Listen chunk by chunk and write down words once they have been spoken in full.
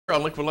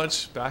On Liquid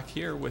Lunch, back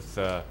here with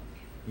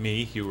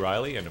me, Hugh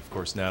Riley, and of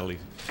course Natalie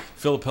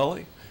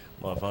Filippelli,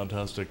 my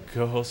fantastic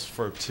co-host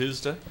for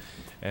Tuesday.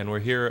 And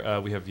we're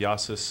here, we have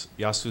Yasus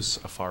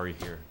Afari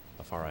here.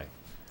 Afari.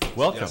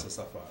 Welcome. Yasus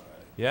Afari.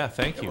 Yeah,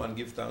 thank you. Come on,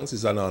 give thanks.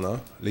 It's an honor.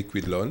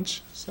 Liquid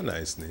Lunch. It's a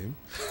nice name.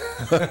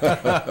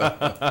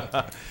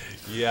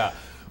 Yeah.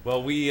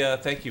 Well, we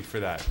thank you for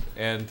that.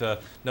 And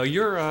now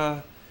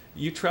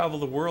you travel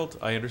the world,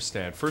 I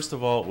understand. First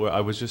of all,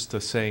 I was just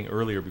saying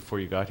earlier before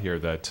you got here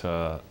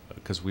that,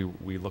 because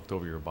we looked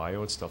over your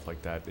bio and stuff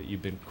like that, that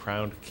you've been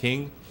crowned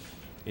king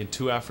in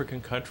 2 African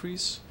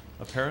countries,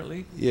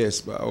 apparently?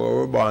 Yes, but we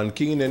were born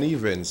king in an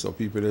event, so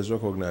people just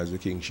recognize the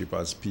kingship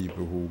as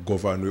people who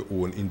govern their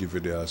own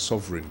individual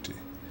sovereignty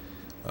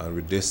and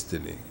with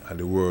destiny and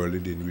the world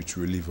in which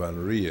we live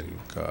and reign.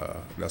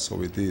 That's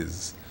how it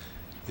is.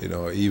 You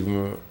know,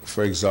 even,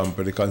 for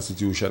example, the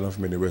constitution of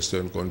many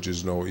Western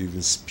countries now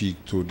even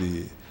speak to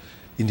the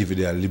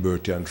individual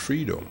liberty and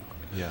freedom.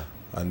 Yeah.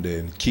 And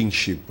then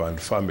kingship and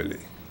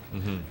family.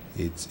 Mm-hmm.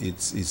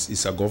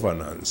 It's a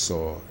governance.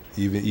 So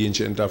even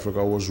ancient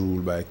Africa was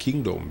ruled by a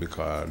kingdom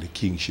because the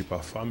kingship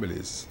of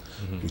families,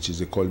 which is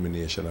the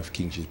culmination of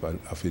kingship and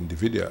of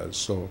individuals.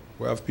 So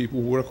we have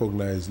people who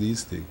recognize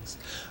these things.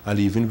 And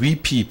even we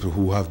people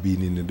who have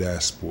been in the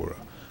diaspora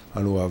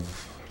and who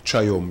have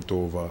triumphed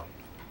over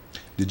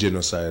the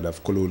genocide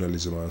of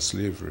colonialism and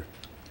slavery.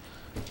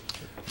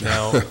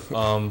 Now,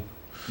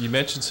 you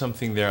mentioned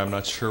something there. I'm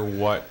not sure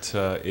what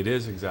it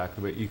is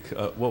exactly,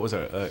 but what was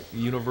it? A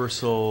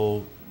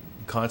universal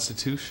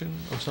constitution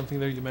or something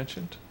there you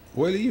mentioned?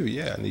 Well,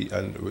 yeah,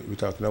 and we're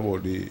talking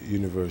about the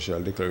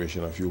Universal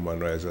Declaration of Human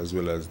Rights as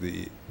well as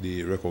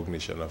the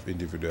recognition of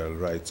individual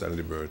rights and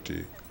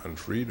liberty and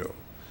freedom.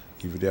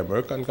 Even the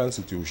American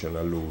Constitution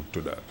alludes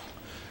to that.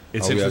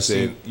 It's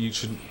interesting you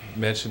should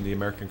mention the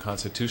American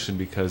Constitution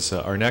because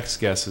our next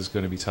guest is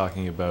going to be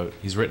talking about,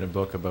 he's written a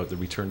book about the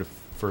return to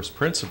first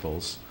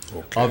principles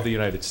of the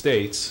United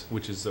States,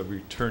 which is a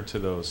return to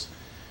those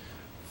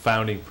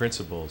founding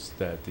principles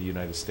that the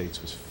United States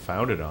was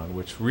founded on,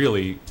 which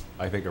really,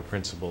 I think, are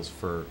principles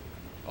for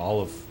all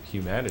of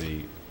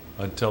humanity.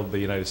 Until the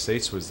United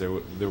States was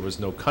there was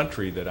no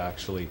country that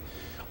actually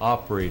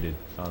operated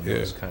on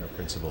those kind of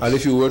principles. And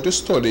if you were to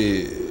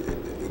study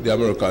the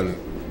American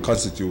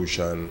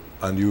Constitution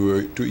and you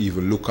were to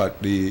even look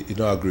at the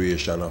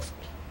inauguration of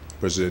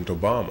President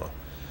Obama,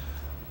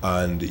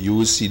 and you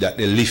will see that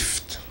they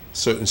lift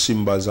certain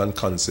symbols and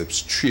concepts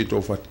straight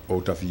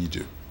out of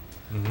Egypt.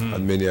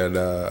 And many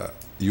other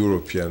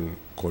European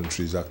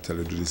countries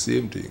actually do the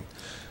same thing.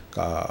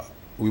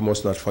 We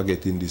must not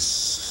forget in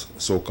this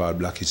so-called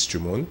Black History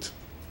Month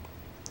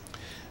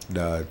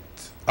that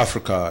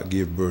Africa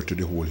gave birth to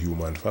the whole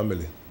human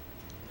family.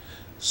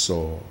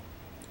 So,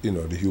 you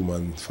know, the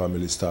human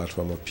family starts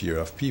from a pair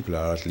of people,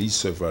 or at least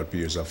several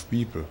pairs of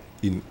people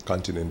in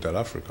continental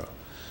Africa.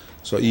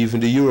 So even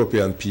the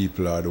European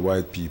people or the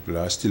white people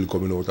are still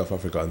coming out of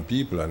African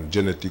people, and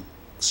genetics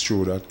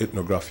show that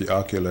ethnography,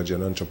 archaeology,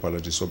 and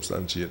anthropology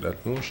substantiate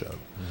that notion.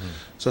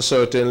 So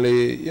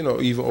certainly, you know,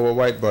 even our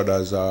white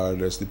brothers are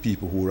just the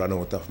people who run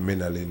out of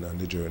melanin on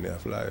the journey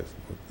of life.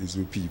 It's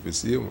the people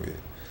same way.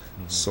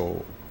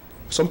 So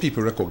some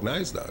people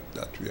recognize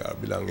that we are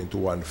belonging to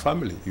one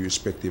family,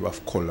 irrespective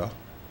of color,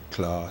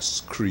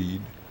 class,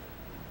 creed,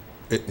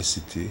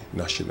 ethnicity,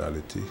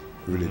 nationality,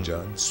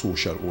 religion,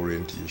 social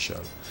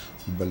orientation.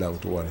 We belong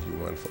to one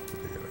human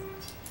family. You know.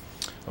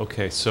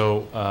 Okay,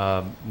 so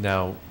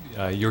now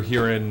you're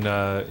here in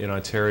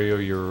Ontario.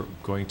 You're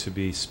going to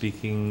be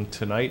speaking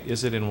tonight.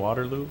 Is it in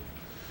Waterloo?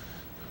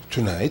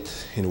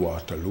 Tonight in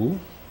Waterloo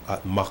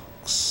at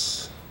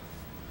Max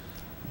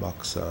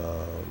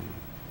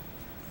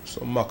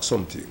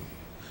something.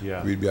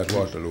 Yeah. We'll be at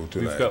Waterloo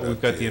tonight.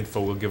 We've got the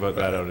info. We'll give out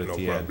that out at no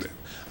the problem. end.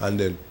 And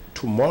then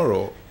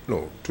tomorrow,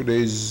 no,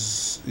 today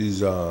is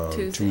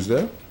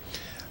Tuesday.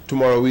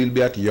 Tomorrow we'll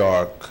be at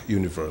York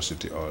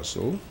University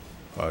also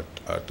at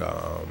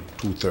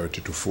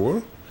 2:30 to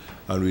 4,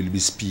 and we'll be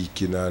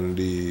speaking on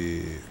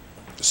the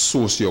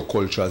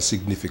socio-cultural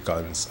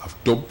significance of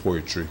dub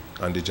poetry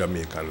and the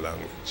Jamaican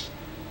language.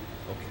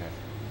 Okay.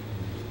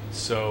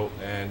 So,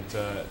 and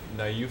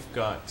now you've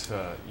got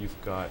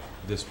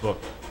this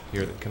book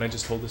here. Can I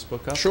just hold this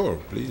book up? Sure,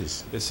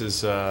 please. This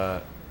is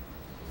the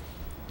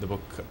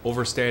book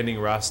Overstanding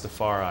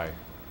Rastafari,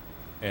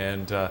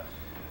 and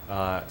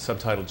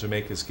subtitled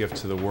Jamaica's Gift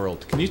to the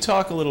World. Can you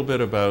talk a little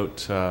bit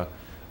about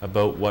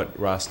what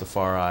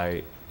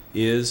Rastafari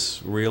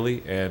is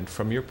really, and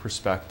from your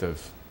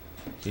perspective,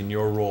 in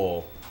your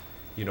role,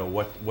 you know,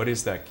 what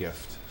is that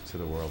gift to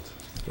the world?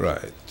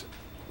 Right.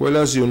 Well,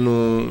 as you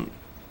know,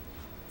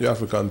 the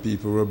African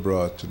people were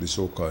brought to the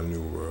so-called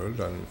New World,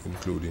 and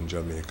including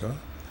Jamaica,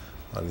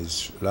 and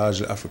it's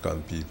largely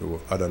African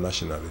people, other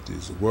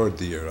nationalities were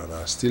there and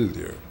are still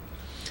there.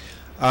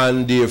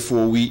 And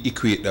therefore we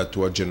equate that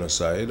to a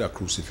genocide, a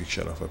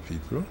crucifixion of a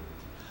people.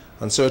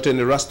 And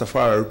certainly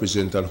Rastafari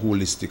represents a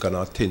holistic and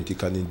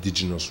authentic and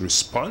indigenous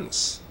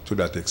response to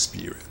that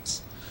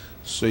experience.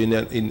 So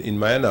in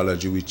my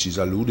analogy, which is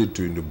alluded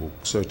to in the book,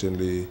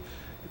 certainly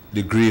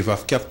the grave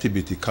of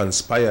captivity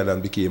conspired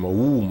and became a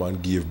womb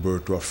and gave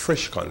birth to a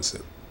fresh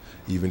concept,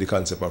 even the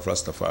concept of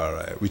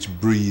Rastafari, which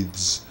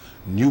breathes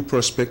new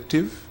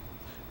perspective,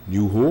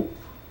 new hope,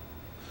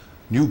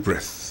 new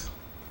breath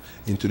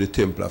into the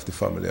temple of the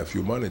family of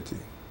humanity.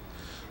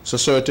 So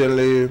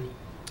certainly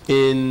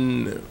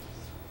in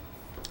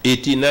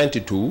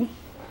 1892,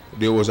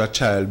 there was a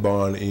child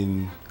born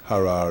in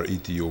Harar,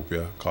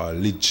 Ethiopia, called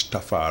Yasus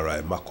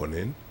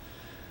Afari,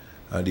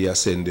 and he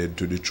ascended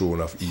to the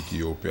throne of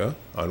Ethiopia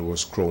and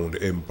was crowned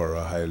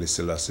Emperor Haile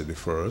Selassie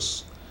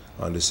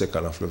I on the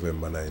 2nd of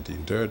November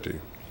 1930.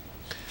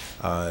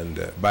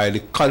 And by the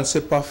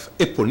concept of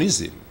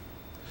eponism,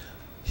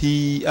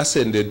 he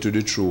ascended to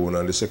the throne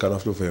on the 2nd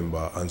of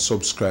November and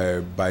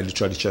subscribed by the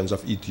traditions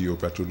of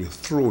Ethiopia to the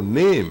throne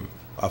name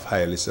of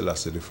Haile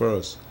Selassie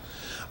I.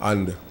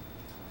 And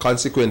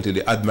consequently,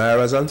 the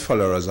admirers and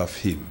followers of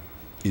him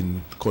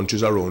in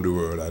countries around the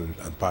world, and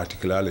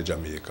particularly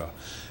Jamaica,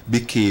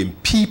 became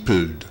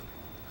peopled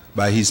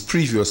by his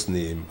previous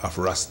name of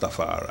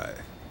Rastafari.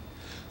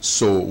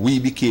 So we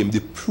became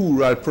the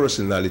plural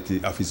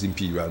personality of His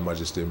Imperial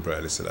Majesty Emperor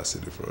Haile Selassie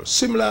I.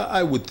 Similar,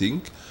 I would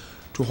think,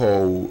 to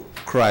how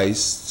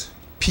Christ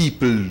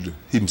peopled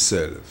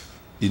himself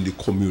in the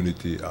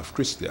community of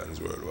Christians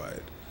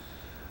worldwide.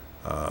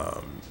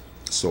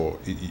 So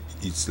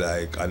it's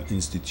like an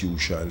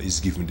institution is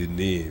given the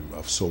name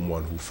of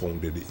someone who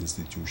founded the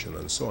institution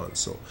and so on.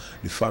 So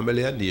the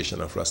family and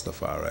nation of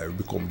Rastafari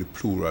become the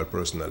plural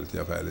personality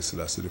of Haile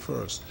Selassie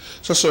I.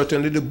 So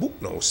certainly the book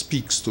now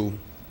speaks to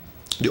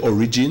the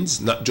origins,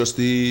 not just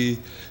the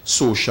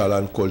social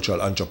and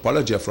cultural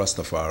anthropology of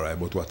Rastafari,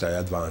 but what I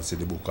advance in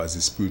the book as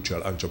the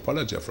spiritual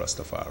anthropology of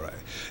Rastafari,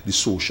 the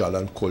social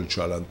and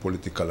cultural and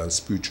political and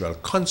spiritual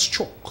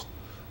construct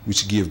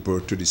which gave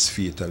birth to this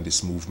faith and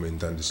this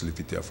movement and this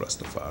livity of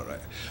Rastafari.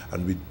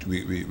 And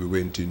we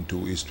went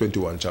into, it's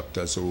 21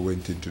 chapters, so we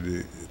went into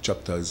the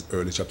chapters,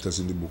 early chapters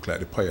in the book, like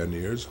the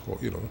pioneers, or,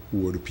 you know, who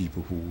were the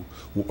people who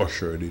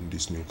ushered in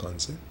this new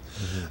concept.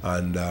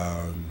 And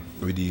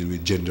we deal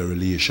with gender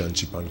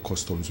relationship and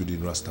customs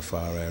within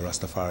Rastafari,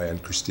 Rastafari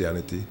and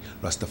Christianity,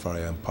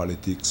 Rastafari and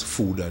politics,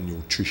 food and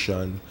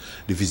nutrition,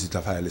 the visit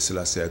of Haile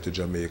Selassie to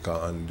Jamaica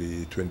on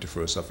the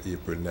 21st of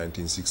April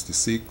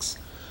 1966.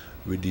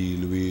 We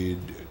deal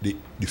with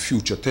the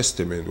future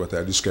testament, what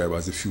I describe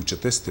as the future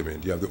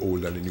testament. You have the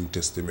Old and the New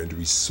Testament.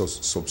 We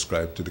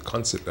subscribe to the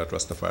concept that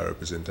Rastafari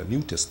represents a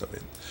New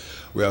Testament.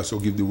 We also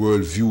give the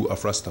world view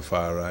of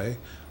Rastafari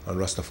and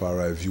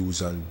Rastafari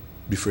views on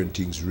different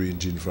things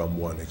ranging from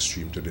one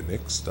extreme to the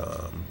next.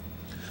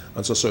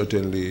 And so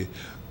certainly,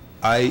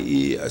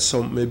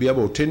 maybe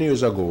about 10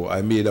 years ago,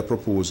 I made a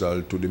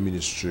proposal to the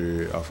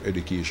Ministry of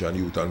Education,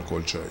 Youth and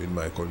Culture in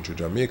my country,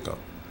 Jamaica.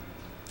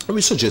 And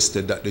we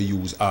suggested that they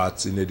use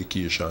arts in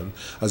education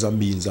as a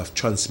means of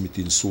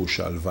transmitting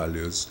social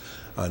values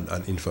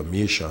and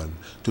information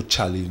to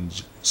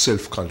challenge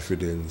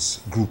self-confidence,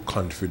 group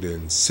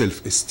confidence,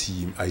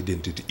 self-esteem,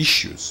 identity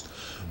issues,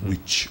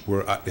 which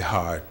were at the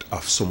heart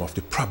of some of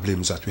the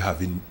problems that we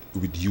have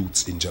with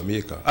youths in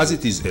Jamaica, as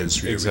it is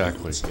elsewhere.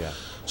 Exactly, yeah.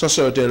 So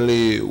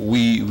certainly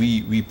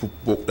we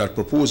put that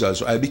proposal.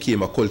 So I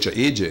became a culture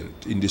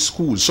agent in the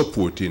school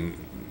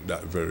supporting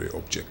that very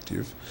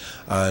objective.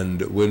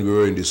 And when we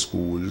were in the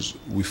schools,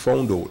 we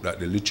found out that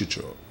the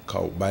literature,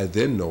 by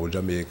then now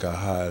Jamaica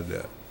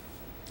had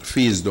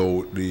phased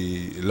out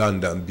the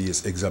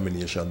London-based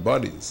examination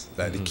bodies,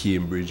 like the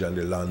Cambridge and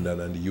the London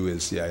and the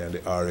ULCI and the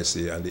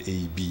RSA and the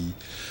AB,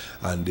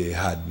 and they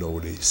had now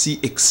the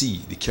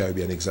CXC, the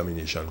Caribbean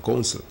Examination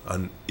Council.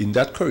 And in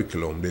that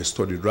curriculum, they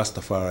studied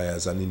Rastafari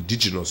as an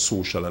indigenous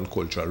social and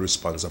cultural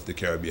response of the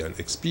Caribbean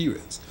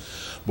experience.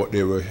 But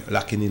they were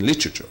lacking in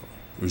literature,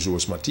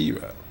 resource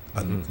material,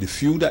 and the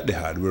few that they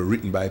had were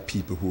written by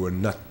people who were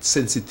not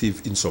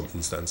sensitive in some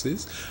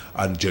instances,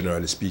 and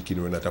generally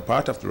speaking were not a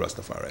part of the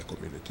Rastafari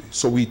community.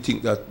 So we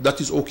think that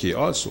that is okay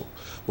also,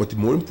 but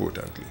more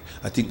importantly,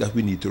 I think that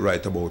we need to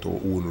write about our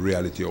own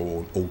reality, our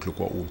own outlook,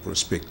 our own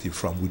perspective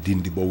from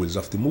within the bowels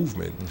of the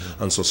movement.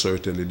 And so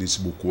certainly this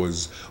book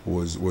was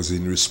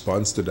in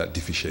response to that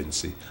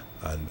deficiency,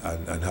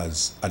 and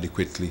has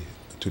adequately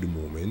to the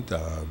moment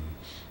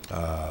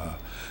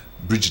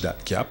bridged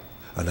that gap,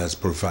 and has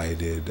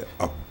provided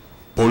a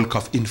bulk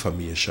of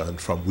information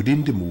from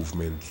within the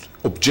movement,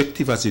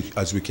 objective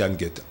as we can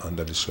get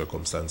under the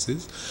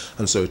circumstances,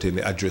 and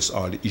certainly address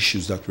all the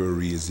issues that were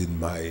raised in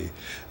my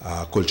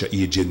culture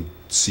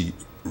agency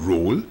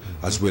role,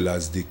 as well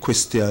as the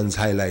questions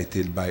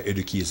highlighted by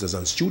educators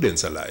and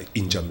students alike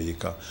in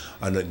Jamaica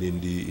and at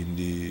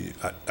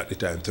the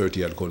time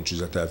 30-odd countries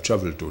that I've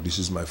traveled to. This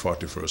is my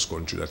 41st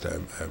country that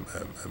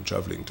I'm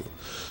traveling to.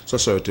 So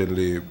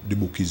certainly the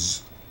book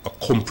is a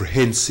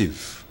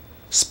comprehensive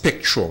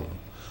spectrum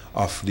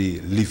of the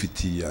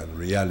livity and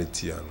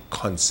reality and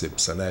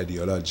concepts and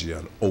ideology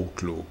and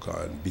outlook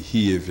and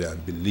behavior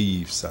and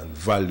beliefs and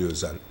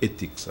values and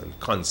ethics and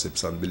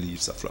concepts and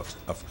beliefs of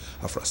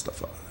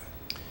Rastafari.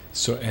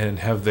 So, and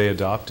have they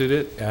adopted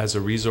it as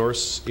a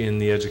resource in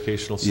the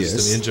educational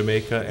system in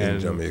Jamaica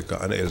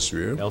and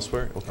elsewhere?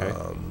 Elsewhere, okay.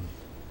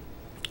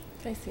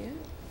 Can I see it?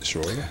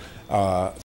 Sure.